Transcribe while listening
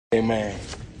Amen.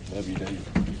 Love you,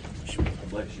 Dave. God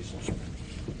bless you, son.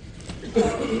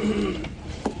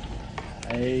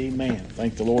 Amen.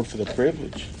 Thank the Lord for the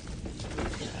privilege.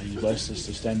 He's blessed us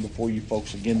to stand before you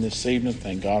folks again this evening.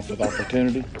 Thank God for the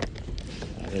opportunity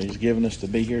that He's given us to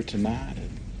be here tonight.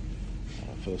 And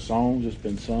for the songs that's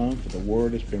been sung, for the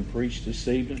word that's been preached this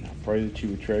evening, I pray that you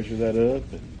would treasure that up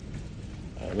and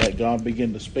let God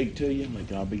begin to speak to you. Let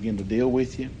God begin to deal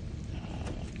with you.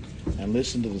 And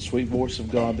listen to the sweet voice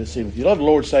of God this evening. If you love the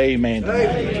Lord, say amen tonight.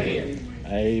 Amen.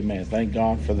 Amen. Thank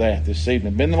God for that this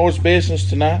evening. Been the Lord's business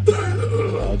tonight.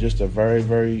 Just a very,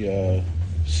 very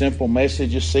simple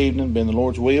message this evening. Been the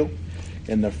Lord's will.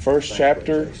 In the first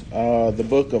chapter, the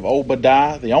book of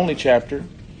Obadiah, the only chapter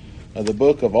of the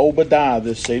book of Obadiah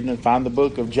this evening. Find the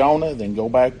book of Jonah, then go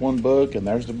back one book, and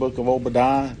there's the book of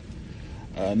Obadiah.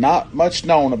 Not much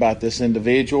known about this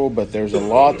individual, but there's a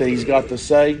lot that he's got to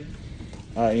say.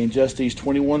 In just these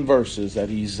 21 verses that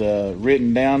he's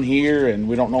written down here, and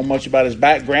we don't know much about his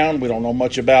background. We don't know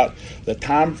much about the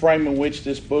time frame in which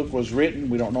this book was written.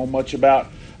 We don't know much about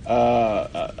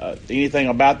anything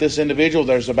about this individual.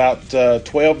 There's about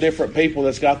 12 different people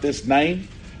that's got this name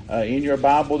in your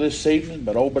Bible this evening,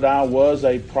 but Obadiah was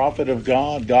a prophet of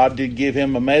God. God did give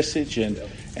him a message,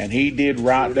 and he did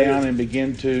write down and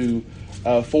begin to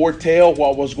foretell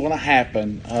what was going to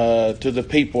happen to the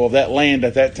people of that land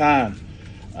at that time.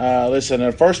 Listen,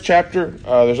 in the first chapter,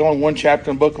 there's only one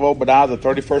chapter in the book of Obadiah, the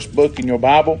 31st book in your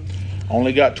Bible.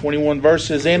 Only got 21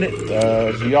 verses in it.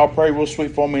 So y'all pray real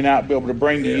sweet for me now to be able to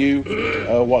bring to you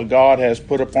what God has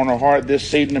put upon our heart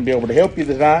this evening and be able to help you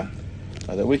tonight,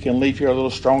 that we can leave here a little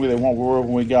stronger than what we were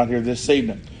when we got here this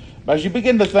evening. But as you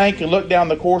begin to think and look down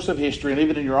the course of history and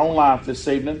even in your own life this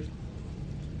evening,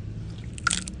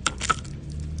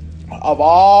 of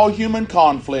all human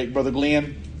conflict, Brother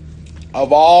Glenn,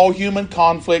 of all human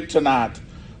conflict tonight,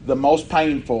 the most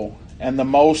painful and the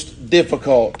most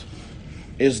difficult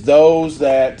is those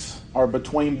that are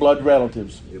between blood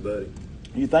relatives. Yeah, buddy.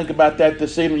 You think about that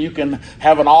this evening. You can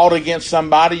have an ought against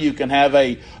somebody. You can have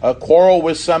a quarrel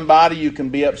with somebody. You can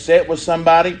be upset with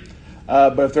somebody.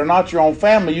 But if they're not your own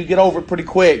family, you get over it pretty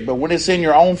quick. But when it's in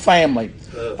your own family,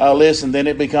 listen, then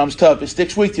it becomes tough. It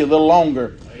sticks with you a little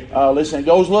longer. Listen, it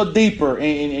goes a little deeper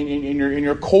in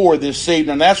your core this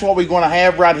evening. And that's what we're going to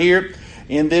have right here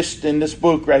in this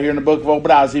book right here in the book of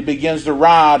Obadiah as he begins to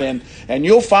write. And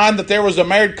you'll find that there was a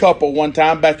married couple one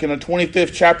time back in the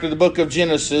 25th chapter of the book of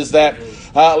Genesis that,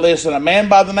 listen, a man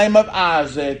by the name of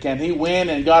Isaac, and he went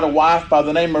and got a wife by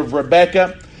the name of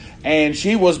Rebekah. And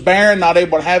she was barren, not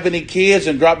able to have any kids.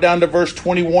 And drop down to verse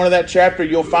 21 of that chapter,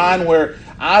 you'll find where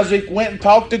Isaac went and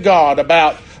talked to God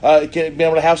about being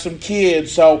able to have some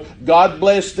kids. So God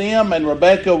blessed them, and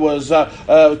Rebekah was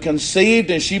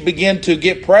conceived, and she began to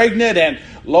get pregnant. And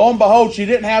lo and behold, she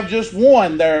didn't have just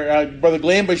one there, Brother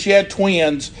Glenn, but she had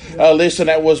twins. Listen,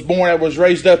 that was born, that was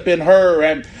raised up in her.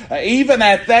 And even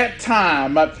at that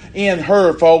time in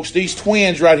her, folks, these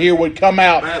twins right here would come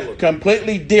out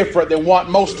completely different than what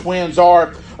most twins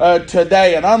are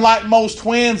today. And unlike most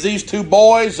twins, these two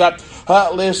boys,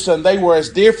 listen, they were as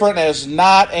different as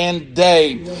night and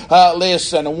day.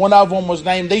 Listen, one of them was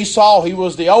named Esau. He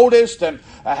was the oldest, and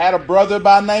had a brother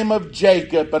by the name of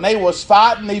Jacob, and they was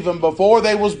fighting even before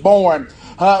they was born.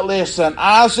 Listen,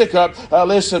 Isaac,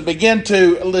 began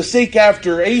to seek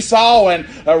after Esau,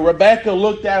 and Rebekah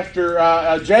looked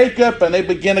after Jacob, and they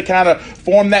began to kind of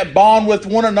form that bond with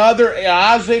one another.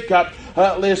 Isaac,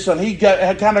 he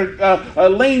kind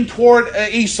of leaned toward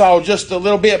Esau just a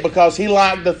little bit because he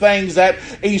liked the things that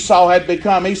Esau had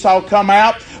become. Esau come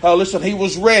out. He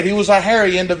was red. He was a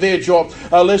hairy individual.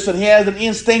 He had an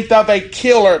instinct of a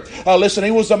killer.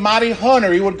 He was a mighty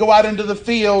hunter. He would go out into the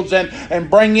fields and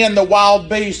bring in the wild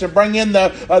beast and bring in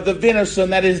the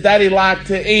venison that his daddy liked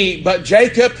to eat. But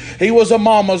Jacob, he was a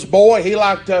mama's boy. He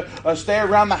liked to stay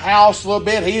around the house a little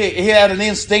bit. He had an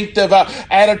instinctive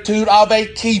attitude of a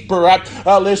keeper.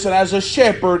 As a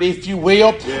shepherd, if you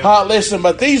will.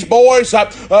 But these boys,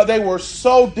 they were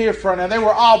so different, and they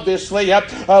were obviously,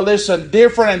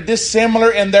 different and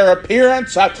dissimilar in their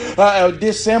appearance,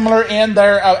 dissimilar in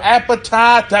their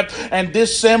appetite, and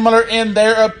dissimilar in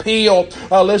their appeal.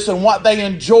 What they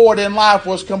enjoyed in life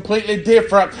was completely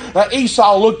different.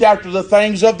 Esau looked after the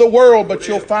things of the world, but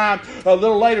you'll find a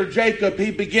little later, Jacob,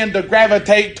 he began to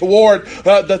gravitate toward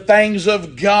the things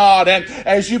of God. And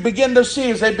as you begin to see,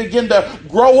 as they begin to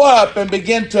grow up and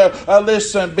begin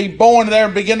to, be born there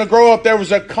and begin to grow up, there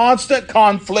was a constant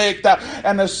conflict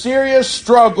and a serious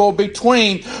struggle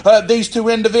between these two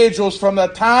individuals from the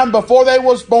time before they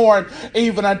was born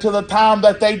even until the time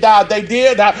that they died. They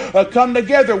did come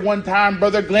together one time,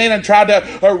 Brother Glenn, and tried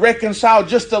to reconcile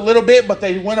just a little bit, but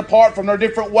they went apart from their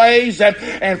different ways.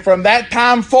 And from that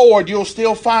time forward, you'll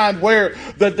still find where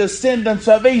the descendants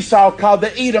of Esau, called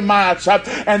the Edomites,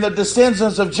 and the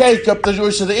descendants of Jacob,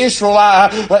 which are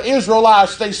the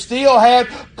Israelites, they still had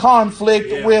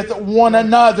conflict with one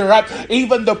another.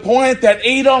 Even the point that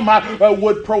Edom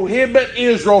would prohibit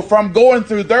Israel from going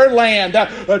through their land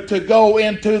to go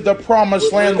into the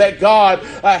promised land that God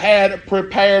had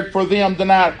prepared for them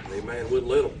tonight. Amen. With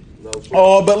little. No,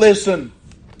 oh, but listen.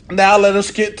 Now let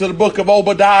us get to the book of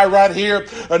Obadiah right here,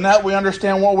 and that we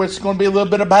understand what it's going to be a little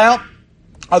bit about.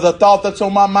 The thought that's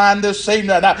on my mind this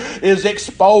evening is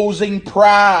exposing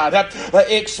pride.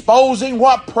 Exposing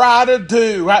what pride will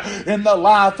do in the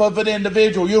life of an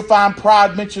individual. You'll find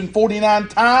pride mentioned 49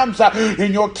 times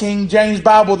in your King James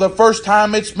Bible. The first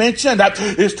time it's mentioned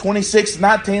is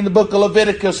 26:19 in the book of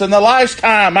Leviticus, and the last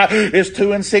time is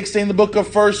 2:16 in the book of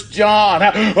 1 John.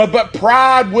 But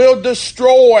pride will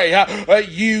destroy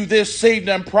you this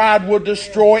evening. Pride will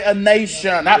destroy a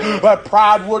nation.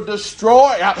 Pride will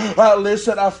destroy,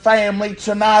 a family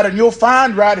tonight. And you'll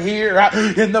find right here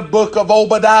in the book of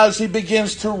Obadiah, as he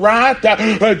begins to write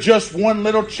just one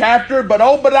little chapter, but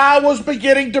Obadiah was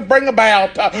beginning to bring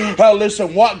about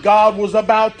what God was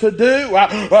about to do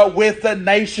with the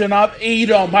nation of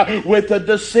Edom, with the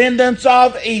descendants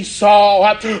of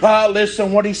Esau.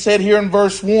 Listen what he said here in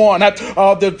verse 1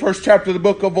 of the first chapter of the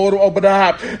book of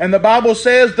Obadiah. And the Bible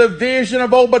says, the vision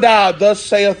of Obadiah, thus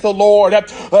saith the Lord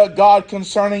God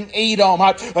concerning Edom.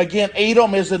 Again,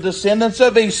 Edom is the descendants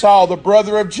of Esau, the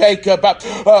brother of Jacob.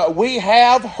 We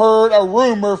have heard a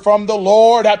rumor from the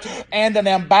Lord, and an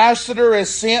ambassador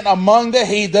is sent among the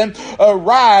heathen.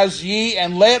 Rise ye,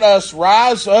 and let us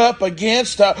rise up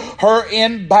against her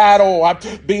in battle.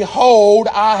 Behold,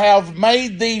 I have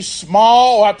made thee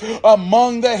small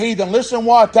among the heathen. Listen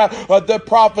what the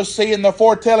prophecy and the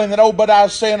foretelling that Obadiah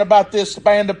is saying about this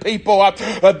band of people.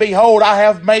 Behold, I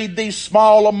have made thee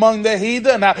small among the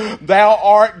heathen. Thou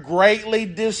art greatly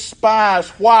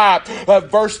despised. Why?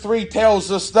 Verse 3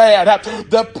 tells us that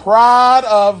the pride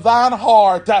of thine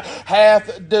heart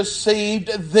hath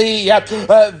deceived thee.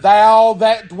 Thou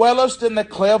that dwellest in the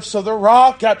clefts of the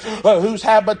rock, whose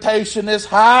habitation is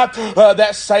high,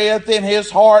 that saith in his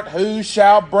heart, who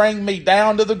shall bring me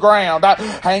down to the ground?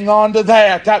 Hang on to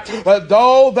that.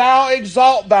 Though thou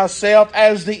exalt thyself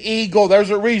as the eagle, there's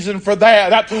a reason for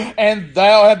that. And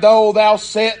though thou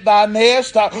set thy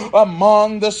nest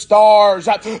among the stars,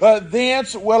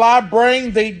 thence will I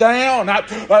bring thee down,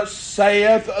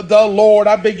 saith the Lord.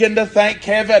 I begin to think,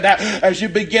 Kevin, as you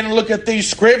begin to look at these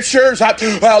scriptures,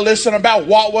 listen about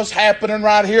what was happening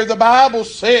right here. The Bible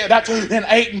said in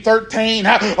 8 and 13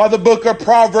 of the book of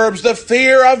Proverbs, the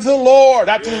fear of the Lord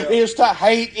is to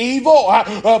hate evil,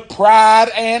 pride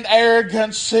and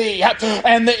arrogancy,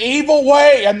 and the evil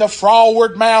way and the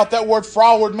froward mouth. That word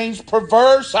froward means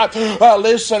perverse.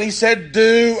 Listen, he said,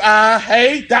 do I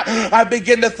hate? I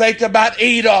begin to think about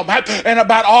Edom and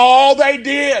about all they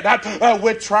did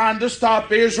with trying to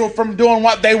stop Israel from doing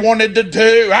what they wanted to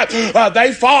do.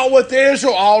 They fought with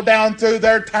Israel all down through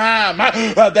their time.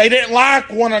 They didn't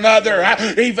like one another,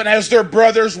 even as their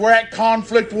brothers were at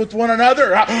conflict with one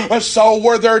another. So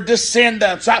were their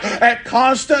descendants at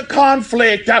constant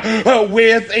conflict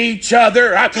with each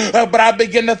other. But I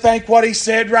begin to think what he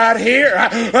said right here,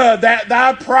 that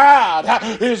thy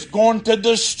pride is going to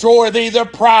destroy thee, the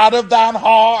pride of thine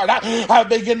heart. I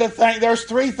begin to think there's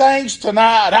three things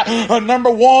tonight.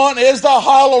 Number one is the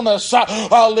hollowness,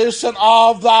 listen,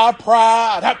 of thy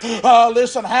pride.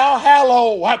 Listen, how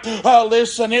hollow,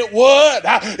 listen, it would.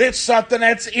 It's something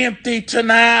that's empty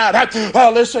tonight.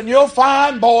 Listen, you'll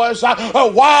find, boys,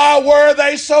 why were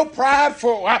they so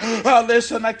prideful?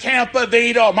 Listen, the camp of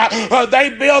Edom, they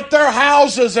built their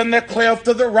houses in the cleft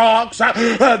of the rocks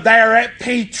there at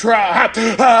Petra.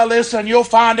 Listen, you'll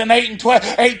find in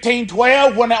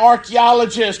 1812 when the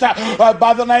archaeologist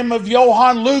by the name of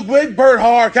Johann Ludwig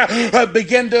Burckhardt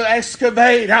began to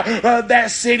excavate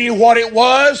that city, what it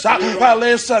was.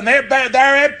 Listen,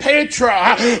 they're at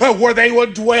Petra, where they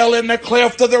would dwell in the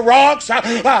cleft of the rocks,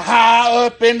 high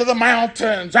up into the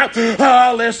mountains.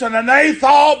 Listen, and they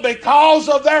thought because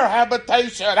of their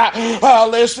habitation,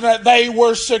 listen, that they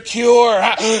were secure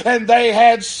and they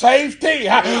had safety.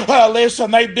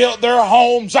 Listen, they built their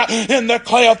homes in the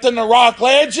cleft and the rock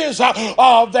ledges stretches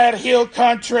of that hill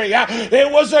country.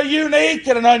 It was a unique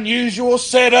and an unusual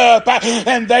setup,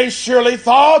 and they surely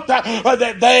thought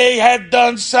that they had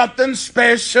done something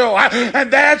special.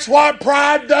 And that's what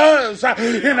pride does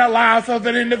in the life of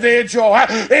an individual.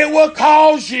 It will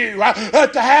cause you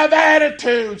to have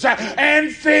attitudes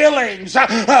and feelings,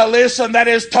 listen, that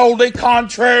is totally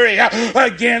contrary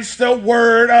against the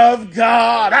Word of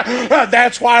God.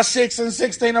 That's why 6 and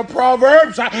 16 of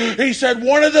Proverbs, he said,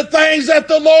 one of the things that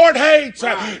the Lord hates,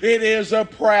 it is a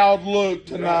proud look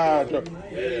tonight.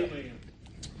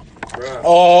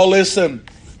 Oh, listen.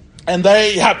 And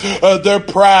they, their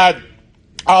pride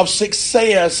of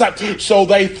success, so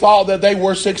they thought that they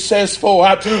were successful,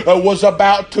 was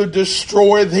about to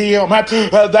destroy them.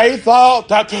 They thought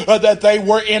that they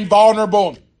were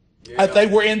invulnerable, that they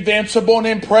were invincible and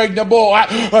impregnable,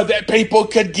 that people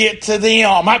could get to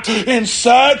them, and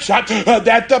such that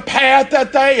the path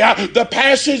that the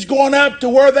passage going up to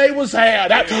where they was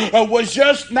at was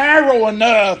just narrow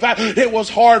enough. It was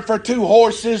hard for two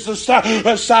horses to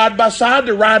side by side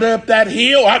to ride up that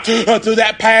hill through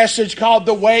that passage called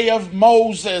the Way of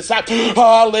Moses.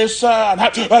 Listen,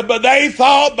 but they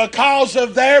thought because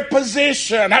of their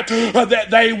position that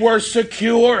they were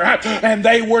secure and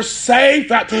they were safe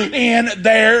in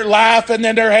their life and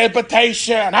in their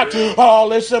habitation. Oh,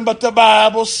 listen, but the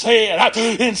Bible said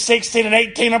in 16 and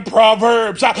 18 of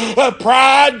Proverbs,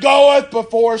 pride goeth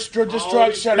before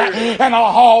destruction, and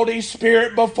a haughty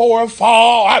spirit before a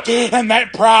fall. And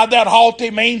that pride, that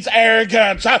haughty, means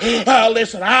arrogance.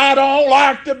 Listen, I don't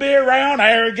like to be around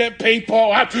arrogant people.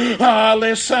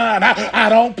 Listen, I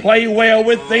don't play well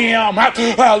with them.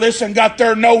 Listen, got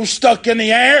their nose stuck in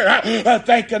the air,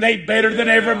 thinking they better than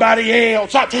everybody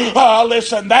else.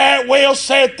 Listen, that will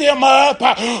set them up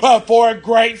for a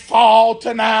great fall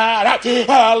tonight.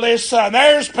 Listen,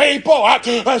 there's people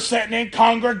sitting in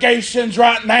congregations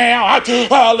right now.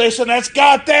 Listen, that's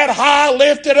got that high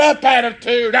lifted up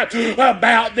attitude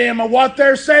about them, and what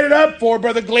they're setting up for,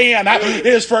 Brother Glenn,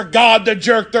 is for God to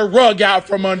jerk the rug out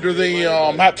from under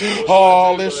them.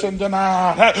 Oh, listen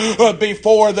tonight,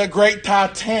 before the great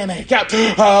Titanic,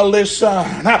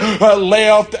 listen,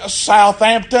 left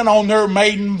Southampton on their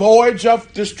maiden voyage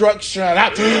of destruction.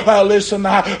 Listen,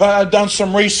 I've done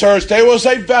some research. There was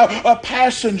a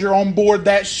passenger on board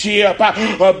that ship by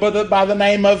the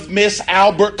name of Miss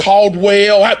Albert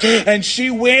Caldwell, and she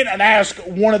went and asked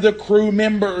one of the crew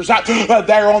members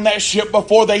there on that ship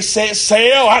before they set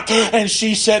sail, and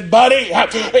she said, "Buddy,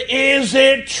 is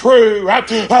it true,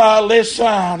 listen,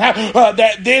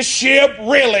 that this ship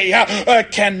really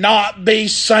cannot be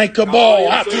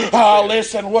sinkable?"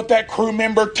 Listen, what that crew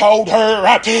member told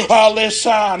her,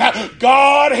 listen,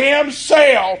 God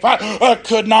Himself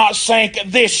could not sink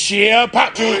this ship.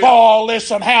 Oh,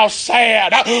 listen, how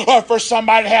sad for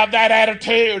somebody to have that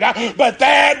attitude. But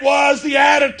that was the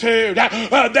attitude that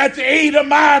the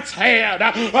Edomites had.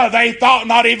 They thought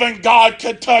not even God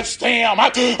could touch them.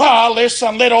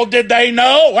 Listen, little did they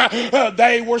know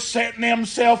they were setting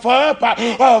themselves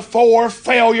up for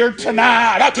failure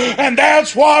tonight. And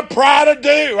that's what pride will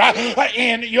do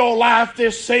in your life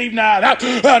this evening.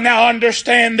 Now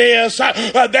understand this.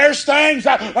 There's things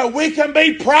we can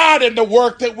be proud in the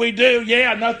work that we do.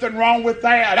 Yeah, nothing wrong with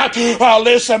that.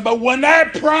 Listen, but when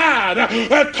that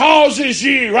pride causes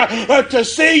you to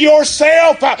see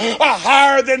yourself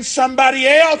higher than somebody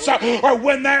else, or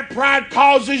when that pride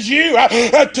causes you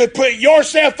to put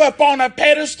yourself up on a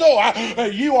pedestal,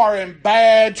 you are in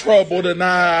bad trouble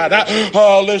tonight.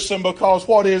 Listen, because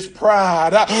what is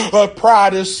pride?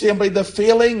 Pride is simply the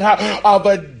feeling of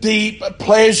a deep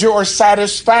pleasure or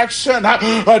satisfaction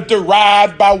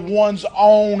derived by one's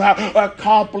own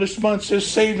accomplishments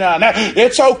this evening.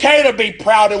 It's okay to be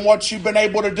proud in what you've been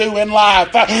able to do in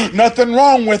life. Nothing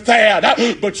wrong with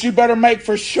that. But you better make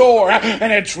for sure,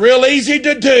 and it's real easy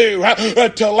to do,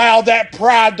 to allow that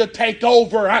pride to take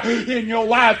over in your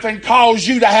life and cause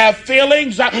you to have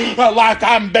feelings like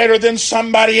I'm better than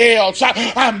somebody else.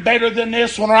 I'm better than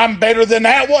this one, or I'm better than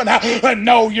that one.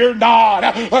 No, you're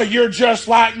not. You're just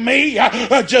like me.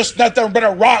 Just nothing but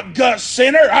a rock gut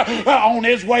sinner on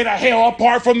his way to hell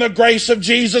apart from the grace of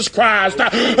Jesus Christ.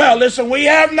 Listen, we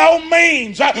have no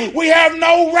means, we have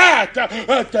no right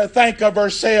to think of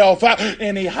ourselves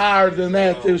any higher than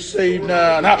that this evening.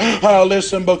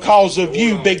 Listen, because of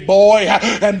you, big boy,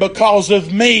 and because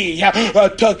of me,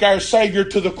 took our Savior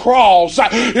to the cross.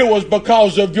 It was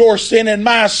because of your sin and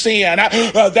my sin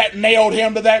that nailed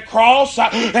Him to that cross,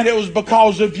 and it was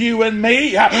because of you and me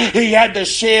He had to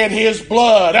shed His his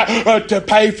blood to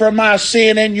pay for my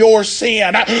sin and your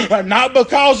sin. Not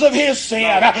because of his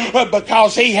sin,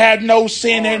 because he had no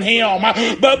sin in him,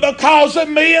 but because of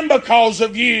me and because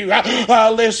of you.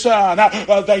 Listen,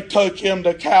 they took him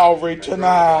to Calvary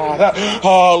tonight.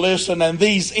 Listen, and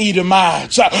these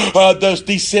Edomites, the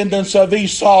descendants of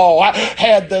Esau,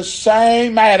 had the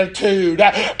same attitude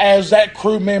as that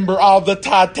crew member of the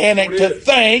Titanic, to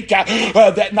think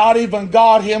that not even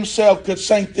God himself could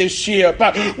sink this ship.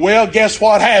 Well, guess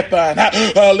what happened?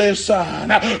 Listen,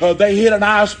 they hit an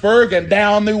iceberg and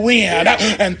down the wind,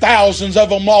 and thousands of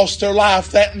them lost their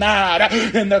life that night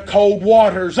in the cold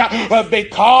waters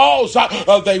because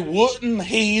they wouldn't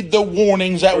heed the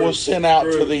warnings that was sent out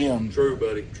to them. True,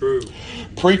 buddy. True.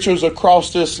 Preachers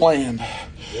across this land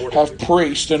have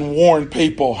preached and warned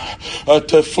people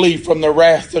to flee from the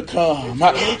wrath to come.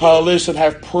 Listen,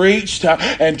 have preached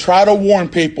and try to warn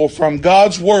people from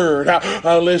God's word.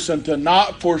 Listen, to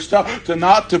not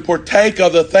to partake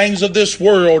of the things of this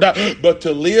world, but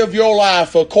to live your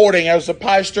life according as the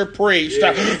pastor preached.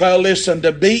 Listen,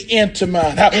 to be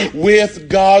intimate with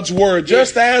God's word.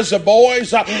 Just as the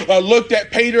boys looked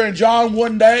at Peter and John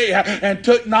one day and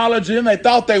took knowledge of them, they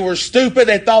thought they were stupid,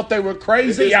 they thought they were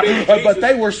crazy, but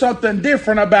they were something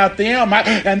different about them,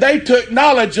 and they took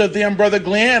knowledge of them, Brother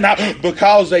Glenn,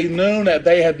 because they knew that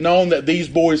they had known that these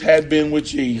boys had been with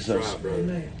Jesus. Right,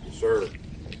 brother. Yes, sir.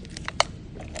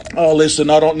 Oh, listen,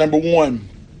 not number one,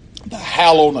 the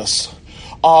hollowness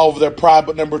of their pride,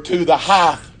 but number two, the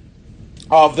height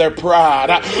of their pride.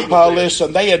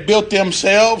 Listen, they had built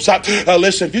themselves.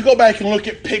 Listen, if you go back and look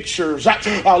at pictures,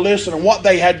 listen, and what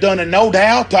they had done, and no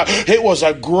doubt it was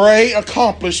a great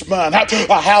accomplishment,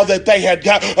 how that they had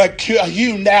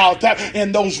hewn out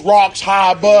in those rocks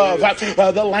high above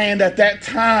the land at that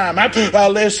time.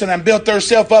 Listen, and built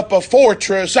themselves up a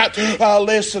fortress,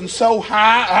 listen, so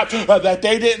high that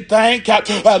they didn't think,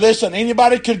 listen,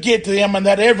 anybody could get to them, and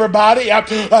that everybody,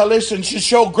 listen, should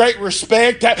show great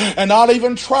respect and not even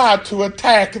try to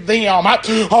attack them.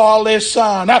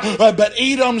 Listen, but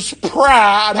Edom's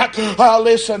pride,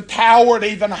 listen, towered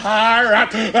even higher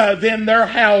than their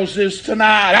houses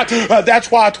tonight.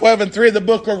 That's why 12:3 of the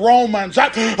book of Romans,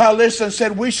 listen,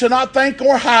 said we should not think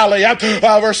more highly of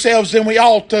ourselves than we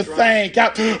ought to think.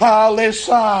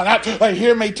 Listen,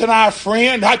 hear me tonight,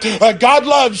 friend. God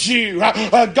loves you.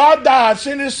 God died,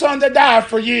 sent his son to die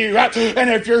for you. And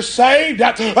if you're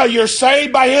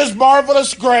saved by his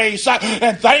marvelous grace.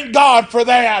 And thank God for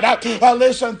that.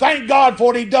 Listen, thank God for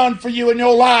what he done for you in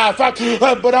your life.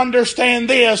 But understand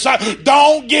this.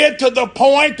 Don't get to the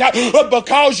point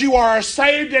because you are a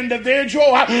saved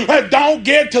individual. Don't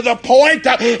get to the point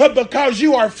because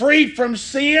you are freed from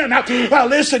sin.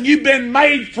 Listen, you've been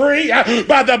made free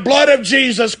by the blood of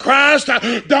Jesus Christ.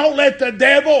 Don't let the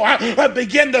devil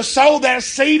begin to sow that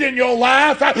seed in your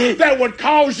life that would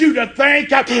cause you to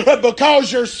think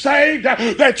because you're saved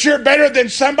that you're better than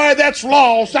somebody that's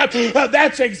lost.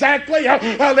 That's exactly,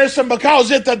 listen, because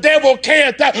if the devil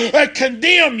can't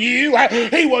condemn you,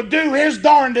 he will do his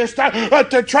darndest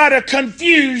to try to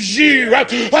confuse you.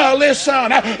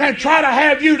 Listen, and try to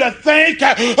have you to think,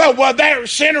 well, that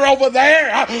sinner over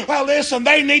there, listen,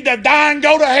 they need to die and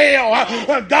go to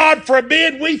hell. God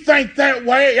forbid we think that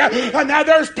way. Now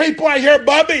there's people out here,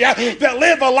 Bubby, that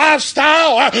live a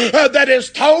lifestyle that is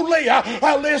totally,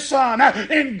 listen,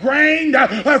 ingrained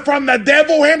from the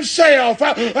devil himself.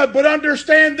 But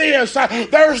understand this,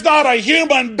 there's not a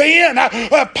human being,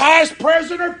 past,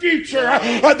 present, or future,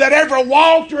 that ever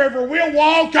walked or ever will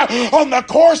walk on the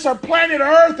course of planet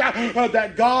Earth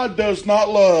that God does not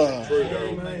love. True,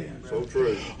 amen. So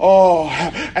true. Oh,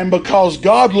 and because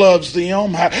God loves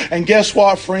them, and guess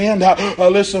what, friend?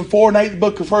 Listen, 4:8, the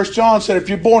book of 1 John said, if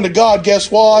you're born of God,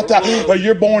 guess what?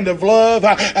 You're born of love.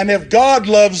 And if God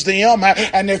loves them,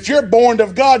 and if you're born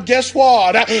of God, guess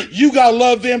what? You got to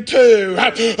love them too.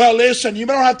 Listen, you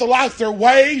don't have to like their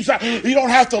ways. You don't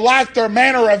have to like their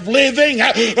manner of living.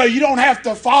 You don't have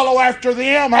to follow after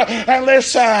them. And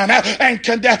listen,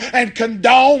 and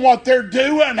condone what they're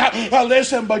doing.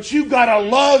 Listen, but you got to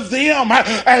love them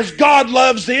as God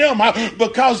loves them,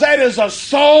 because that is a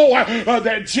soul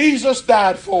that Jesus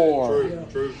died for.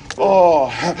 True. Oh,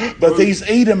 but these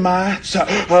Edomites,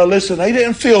 listen, they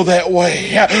didn't feel that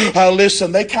way.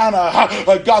 Listen, they kind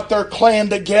of got their clan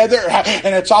together,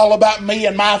 and it's all about me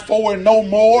and my four and no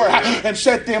more, and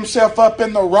set themselves up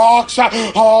in the rocks.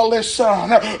 Oh,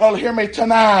 listen, hear me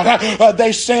tonight.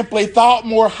 They simply thought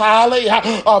more highly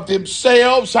of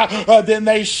themselves than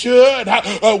they should,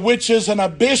 which is an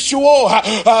habitual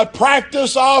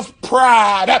practice of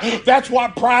pride. That's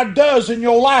what pride does in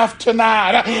your life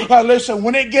tonight. Listen,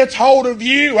 when it gets hold of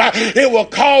you, it will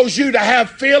cause you to have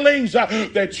feelings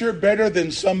that you're better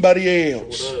than somebody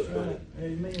else.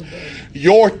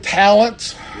 Your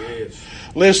talents,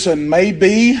 listen, may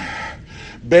be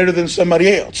better than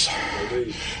somebody else.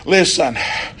 Listen,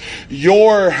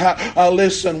 your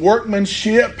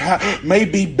workmanship may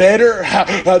be better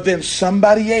than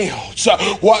somebody else.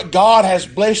 What God has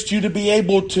blessed you to be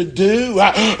able to do,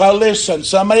 listen,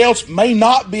 somebody else may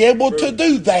not be able to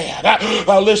do that.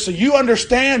 Listen, you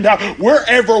understand, we're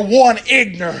everyone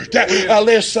ignorant.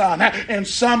 Listen, in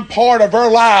some part of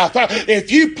our life,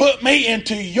 if you put me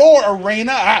into your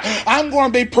arena, I'm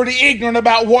going to be pretty ignorant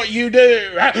about what you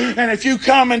do. And if you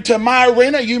come into my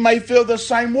arena, you may feel the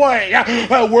same way.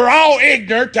 We're all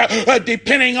ignorant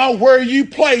depending on where you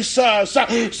place us.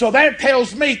 So that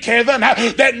tells me, Kevin,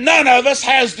 that none of us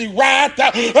has the right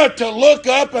to look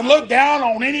up and look down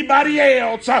on anybody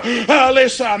else.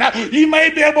 Listen, you may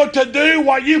be able to do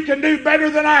what you can do better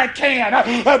than I can,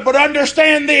 but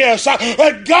understand this,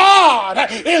 God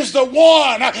is the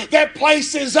one that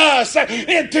places us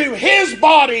into His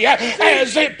body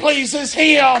as it pleases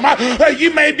Him.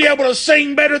 You may be able to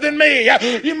sing better than me.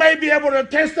 You may be able to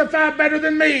testify better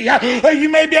than me. You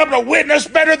may be able to witness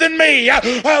better than me.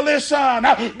 Listen,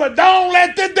 but don't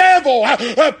let the devil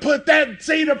put that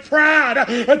seed of pride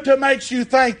to make you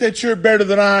think that you're better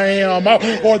than I am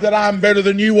or that I'm better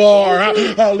than you are.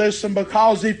 Listen,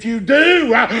 because if you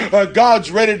do,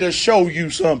 God's ready to show you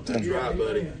something. Right,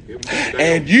 buddy.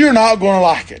 And you're not going to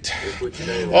like it.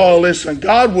 Oh, listen,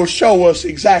 God will show us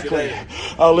exactly,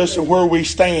 listen, where we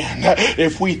stand.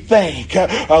 If we think,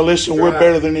 listen, we're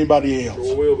better than anybody else.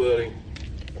 Sure will, buddy.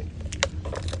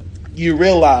 You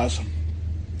realize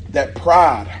that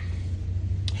pride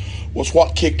was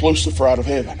what kicked Lucifer out of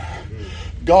heaven.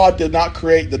 God did not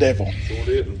create the devil. Sure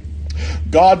didn't.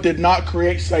 God did not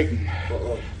create Satan.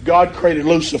 God created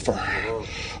Lucifer.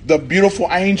 The beautiful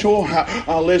angel,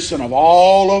 listen, of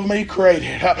all of them He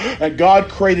created. And God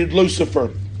created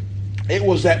Lucifer. It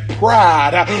was that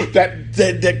pride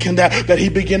that he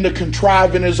began to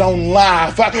contrive in his own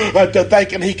life, to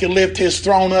thinking he could lift his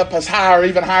throne up as higher,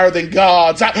 even higher than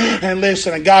God's. And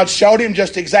listen, and God showed him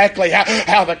just exactly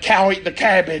how the cow eat the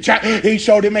cabbage. He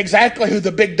showed him exactly who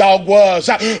the big dog was.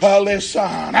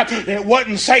 Listen, it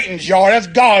wasn't Satan's yard, that's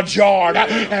God's yard.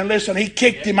 And listen, he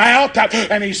kicked him out,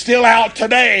 and he's still out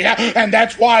today. And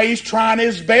that's why he's trying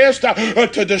his best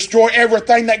to destroy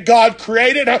everything that God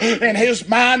created in his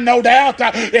mind, no doubt.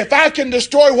 If I can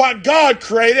destroy what God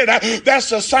created, that's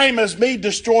the same as me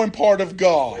destroying part of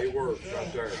God. They work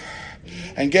right there.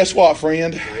 And guess what,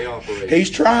 friend? They operate. He's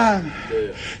trying.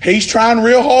 Yeah. He's trying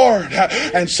real hard.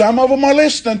 And some of them are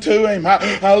listening to him.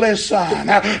 Listen.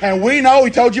 And we know,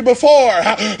 he told you before,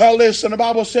 listen, the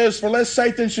Bible says, for lest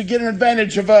Satan should get an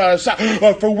advantage of us,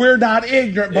 for we're not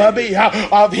ignorant, Bubby,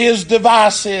 of his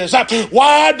devices.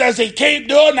 Why does he keep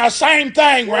doing the same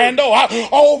thing, Randall,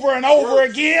 over and over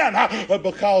again?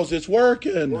 Because it's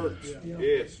working. Works.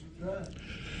 Yes.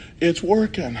 It's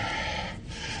working.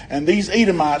 And these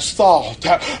Edomites thought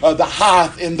the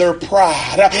height in their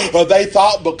pride. They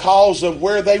thought because of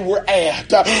where they were at.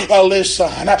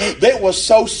 Listen, it was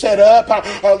so set up.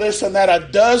 Listen, that a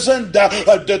dozen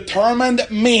determined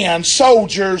men,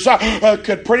 soldiers,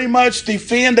 could pretty much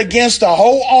defend against a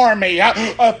whole army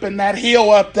up in that hill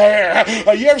up there.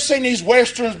 You ever seen these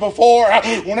westerns before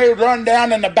when they would run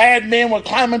down and the bad men would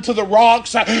climb into the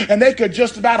rocks and they could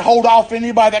just about hold off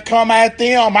anybody that come at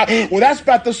them? Well, that's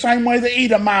about the same way the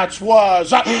Edomites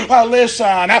was.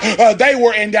 Listen,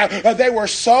 they were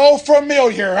so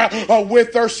familiar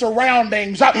with their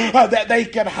surroundings that they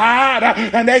could hide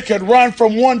and they could run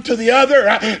from one to the other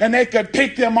and they could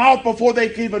pick them off before they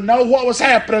could even know what was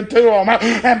happening to them.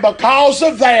 And because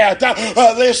of that,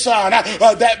 listen,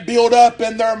 that built up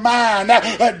in their mind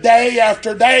day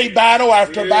after day, battle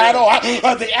after battle,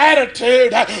 the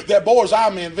attitude that, boys,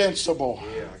 I'm invincible.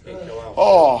 Yeah, I can't go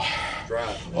out.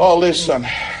 Oh, listen.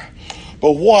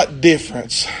 But what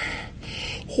difference,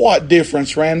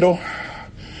 Randall,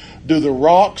 do the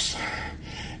rocks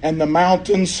and the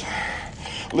mountains,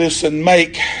 listen,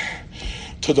 make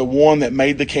to the one that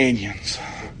made the canyons?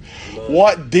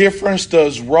 What difference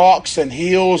does rocks and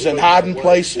hills and hiding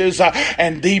places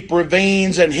and deep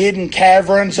ravines and hidden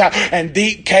caverns and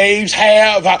deep caves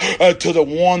have to the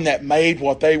one that made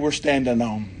what they were standing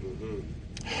on?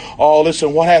 Oh,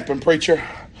 listen, what happened, preacher?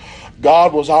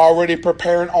 God was already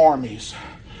preparing armies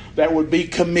that would be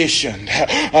commissioned,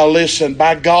 listen,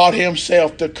 by God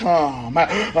Himself to come,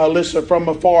 listen, from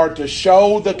afar to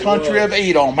show the country of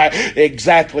Edom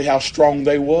exactly how strong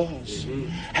they was.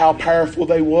 how powerful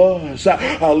they was.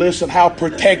 Listen, how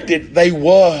protected they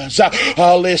was.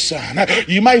 Listen,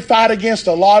 you may fight against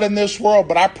a lot in this world,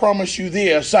 but I promise you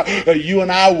this, you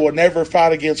and I will never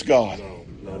fight against God.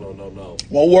 No.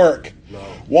 Won't work. No.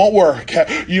 Won't work.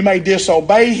 You may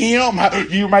disobey Him.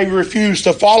 You may refuse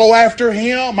to follow after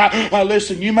Him.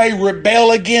 Listen, you may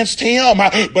rebel against Him.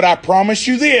 But I promise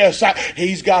you this,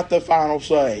 He's got the final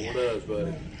say. It does,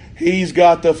 buddy. He's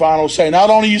got the final say.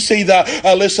 Not only you see the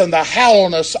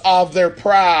hollowness of their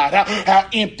pride, how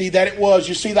empty that it was.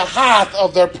 You see the height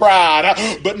of their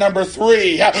pride. But number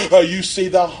 3, you see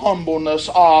the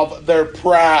humbleness of their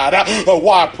pride.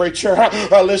 Why, preacher?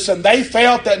 Listen, they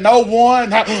felt that no one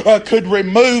could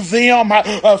remove them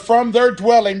from their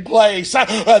dwelling place.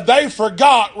 They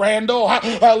forgot, Randall,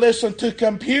 listen, to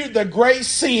compute the great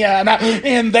sin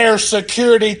in their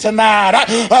security tonight.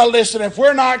 Listen, if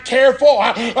we're not careful,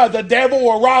 the devil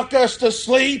will rock us to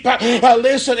sleep.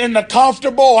 Listen, in the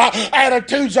comfortable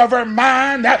attitudes of our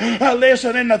mind.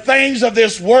 Listen, in the things of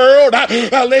this world.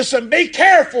 Listen, be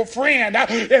careful, friend.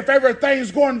 If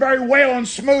everything's going very well and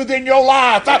smooth in your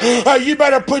life, you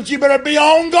better be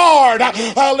on guard.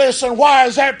 Listen, why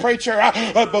is that, preacher?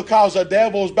 Because the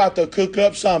devil's about to cook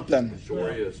up something.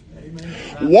 Sure is.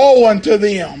 Woe unto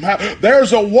them.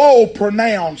 There's a woe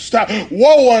pronounced.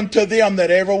 Woe unto them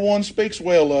that everyone speaks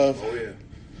well of. Oh, yeah.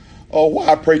 Oh,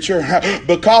 why, preacher?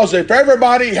 Because if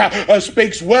everybody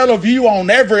speaks well of you on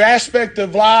every aspect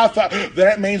of life, then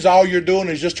that means all you're doing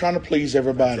is just trying to please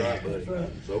everybody. That's right, buddy.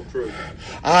 So true.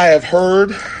 I have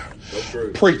heard So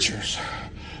true. preachers,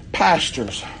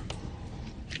 pastors,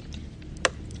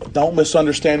 don't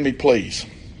misunderstand me, please,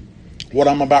 what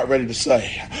I'm about ready to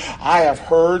say. I have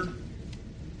heard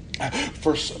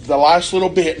for the last little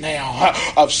bit now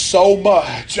of so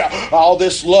much all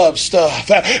this love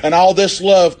stuff and all this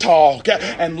love talk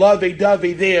and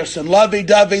lovey-dovey this and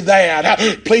lovey-dovey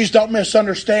that. Please don't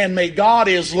misunderstand me. God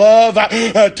is love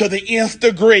to the nth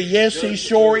degree. Yes, He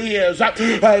sure is.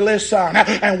 Listen,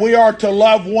 and we are to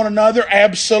love one another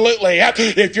absolutely.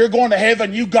 If you're going to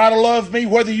heaven, you got to love me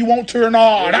whether you want to or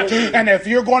not. And if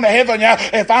you're going to heaven,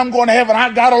 if I'm going to heaven, I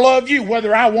got to love you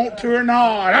whether I want to or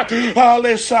not.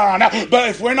 Listen, but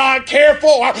if we're not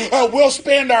careful, we'll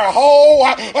spend our whole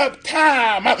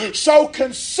time so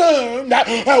consumed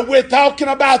with talking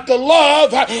about the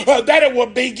love that it will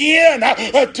begin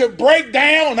to break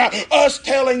down us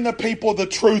telling the people the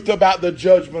truth about the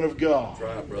judgment of God. That's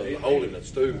right, brother. The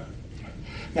holiness, too.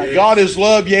 Now, God is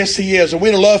love. Yes, He is. Are we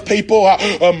to love people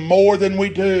more than we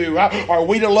do? Are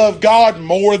we to love God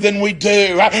more than we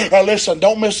do? Listen,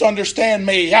 don't misunderstand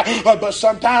me. But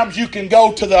sometimes you can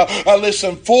go to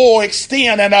the, full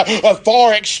extent and a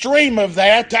far extreme of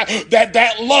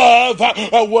that love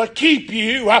will keep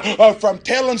you from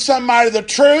telling somebody the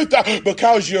truth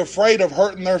because you're afraid of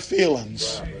hurting their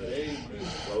feelings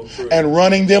and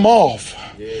running them off.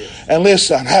 And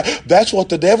listen, that's what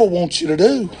the devil wants you to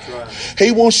do.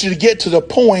 He wants you to get to the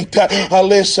point,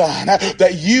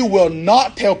 that you will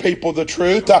not tell people the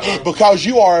truth because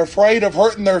you are afraid of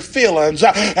hurting their feelings.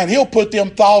 And he'll put them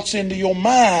thoughts into your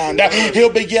mind. He'll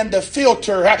begin to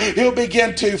filter. He'll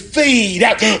begin to feed.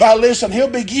 He'll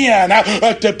begin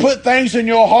to put things in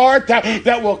your heart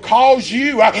that will cause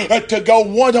you to go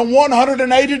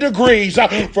 180 degrees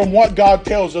from what God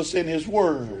tells us in His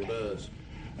Word.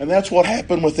 And that's what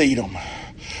happened with Edom.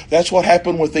 That's what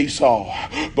happened with Esau.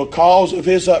 Because of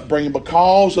his upbringing,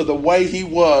 because of the way he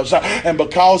was, and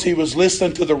because he was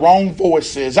listening to the wrong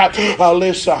voices.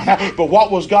 But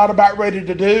what was God about ready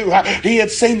to do? He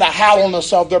had seen the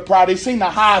hollowness of their pride. He'd seen the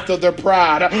height of their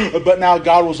pride. But now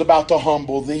God was about to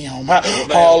humble them.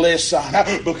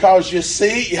 Because you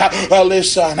see,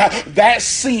 that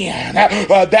sin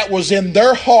that was in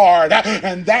their heart,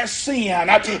 and that sin,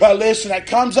 that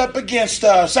comes up against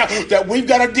us, that we've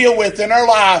got to deal with in our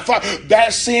life,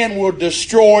 that sin will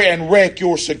destroy and wreck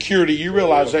your security. You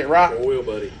realize that, right? Sure will,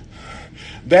 buddy.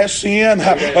 That sin,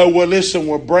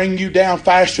 will bring you down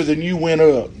faster than you went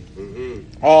up.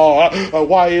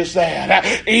 Why is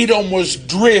that? Edom was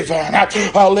driven,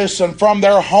 from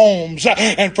their homes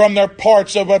and from their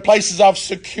parts of places of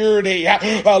security,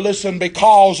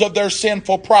 because of their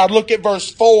sinful pride. Look at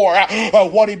verse 4,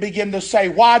 what he began to say.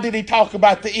 Why did he talk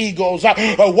about the eagles?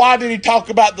 Why did he talk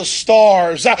about the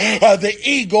stars? The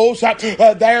eagles,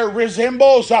 there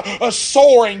resembles a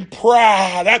soaring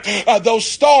pride. Those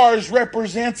stars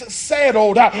represents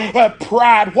settled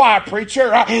pride. Why,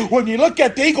 preacher? When you look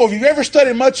at the eagle, if you've ever studied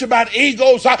study much about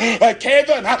eagles,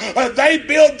 Kevin, they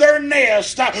build their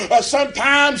nest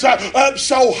sometimes up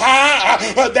so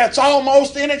high that's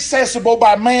almost inaccessible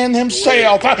by man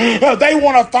himself. They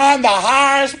want to find the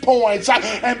highest points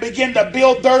and begin to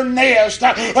build their nest.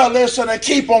 Listen, to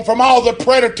keep them from all the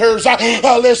predators.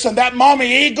 Listen, that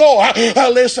mommy eagle,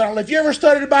 listen, if you ever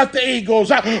studied about the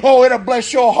eagles, it'll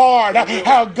bless your heart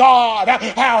how God,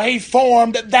 how He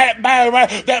formed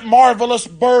that marvelous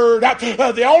bird.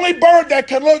 The only bird that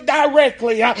can look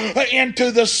directly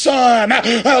into the sun.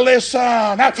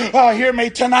 Listen, hear me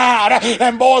tonight.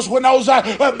 And boys, when those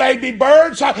baby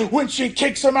birds, when she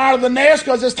kicks them out of the nest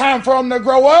because it's time for them to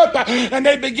grow up, and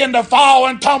they begin to fall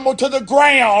and tumble to the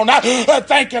ground,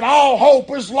 thinking all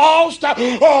hope is lost.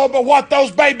 But what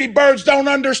those baby birds don't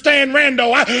understand,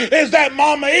 Randall, is that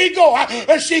mama eagle,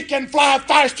 she can fly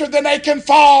faster than they can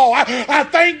fall. I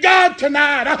thank God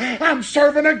tonight I'm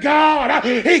serving a God.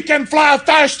 He can fly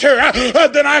faster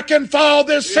than I can fall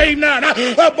this evening.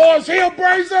 Boys, He'll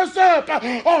raise us up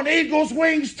on eagle's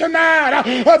wings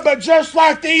tonight. But just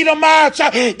like the Edomites,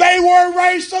 they were a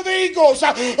race of eagles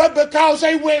because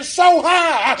they went so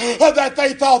high that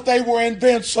they thought they were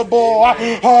invincible.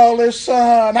 Oh, listen,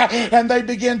 and they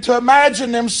begin to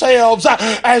imagine themselves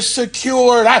as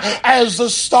secured as the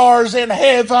stars in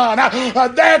heaven.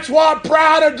 That's what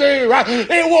pride will do.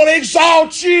 It will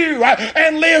exalt you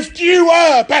and lift you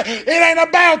up. It ain't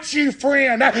about you,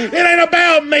 friend. It ain't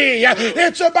about me.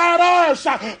 It's about us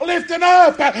lifting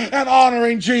up and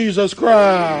honoring Jesus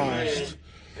Christ.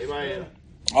 Amen.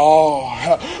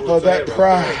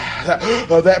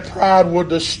 That pride will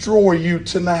destroy you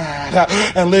tonight.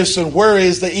 And listen, where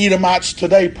is the Edomites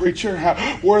today, preacher?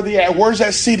 Where are they at? Where's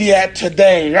that city at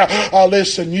today?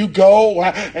 Listen, you go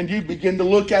and you begin to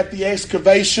look at the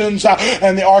excavations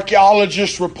and the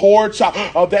archaeologist reports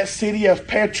of that city of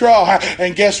Petra,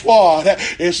 and guess what?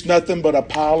 It's nothing but a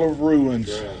pile of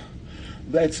ruins.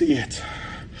 That's it.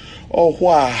 Oh,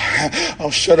 why?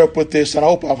 I'll shut up with this, and I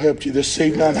hope I've helped you this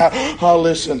evening.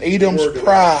 Listen, Edom's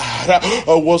pride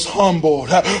was humbled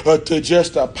to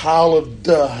just a pile of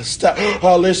dust.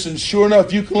 Listen, sure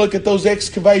enough, you can look at those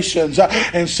excavations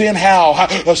and see how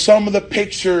some of the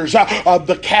pictures of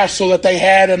the castle that they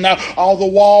had and all the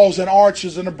walls and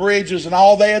arches and the bridges and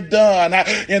all they had done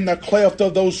in the cleft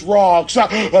of those rocks.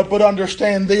 But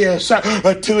understand this,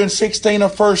 2:16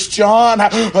 of 1 John,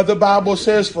 the Bible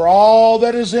says, for all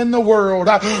that is in the world,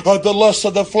 the lust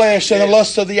of the flesh and the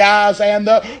lust of the eyes and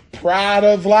the pride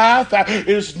of life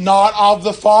is not of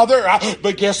the Father,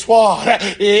 but guess what?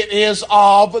 It is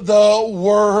of the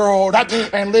world.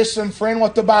 And listen, friend,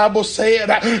 what the Bible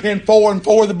said in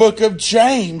 4:4, the book of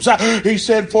James. He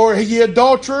said, for ye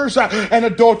adulterers and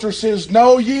adulteresses,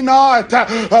 know ye not,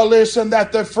 listen,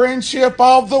 that the friendship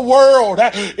of the world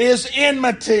is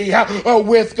enmity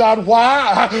with God.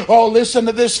 Why? Oh, listen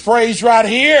to this phrase right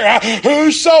here.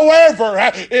 Whosoever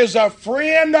is a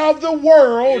friend of the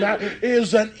world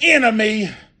is an enemy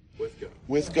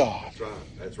with God.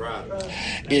 That's right.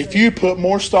 If you put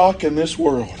more stock in this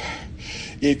world,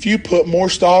 if you put more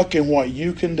stock in what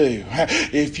you can do,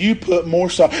 if you put more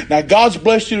stock. Now, God's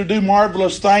blessed you to do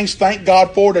marvelous things. Thank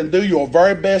God for it and do your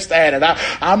very best at it.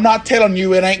 I'm not telling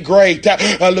you it ain't great.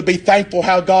 To be thankful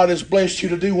how God has blessed you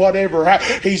to do whatever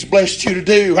He's blessed you to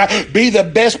do. Be the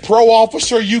best pro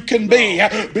officer you can be.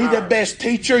 Be the best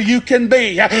teacher you can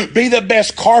be. Be the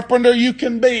best carpenter you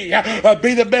can be.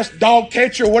 Be the best dog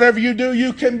catcher, whatever you do,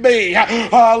 you can be.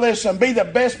 Listen, be the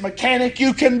best mechanic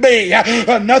you can be.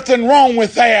 Nothing wrong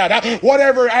with that.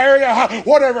 Whatever area,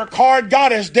 whatever card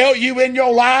God has dealt you in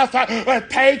your life,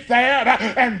 take that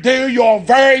and do your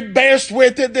very best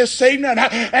with it this evening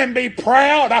and be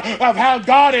proud of how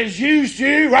God has used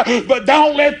you. But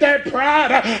don't let that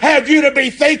pride have you to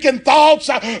be thinking thoughts,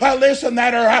 listen,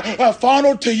 that are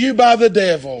funneled to you by the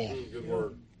devil. Good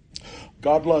word.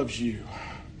 God loves you.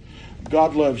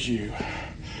 God loves you.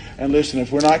 And listen,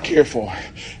 if we're not careful,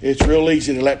 it's real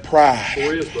easy to let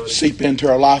pride seep into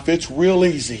our life. It's real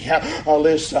easy.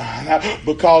 Listen,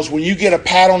 because when you get a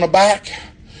pat on the back,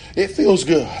 it feels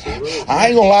good. I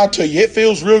ain't gonna lie to you. It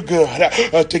feels real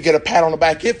good to get a pat on the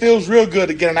back. It feels real good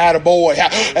to get an attaboy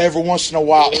every once in a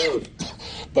while.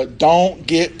 But don't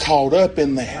get caught up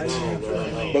in that.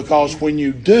 Because when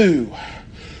you do,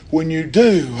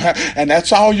 and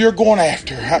that's all you're going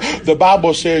after, the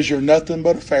Bible says you're nothing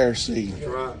but a Pharisee. That's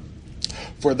right.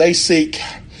 For they seek,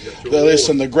 they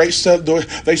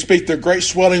speak their great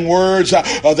swelling words.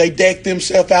 They deck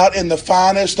themselves out in the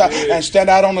finest and stand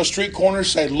out on the street corner and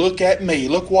say, look at me,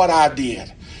 look what I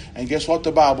did. And guess what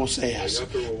the Bible says?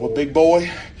 Well, big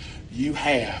boy, you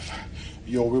have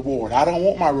your reward. I don't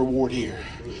want my reward here.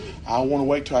 I want to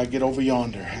wait till I get over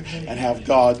yonder and have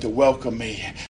God to welcome me.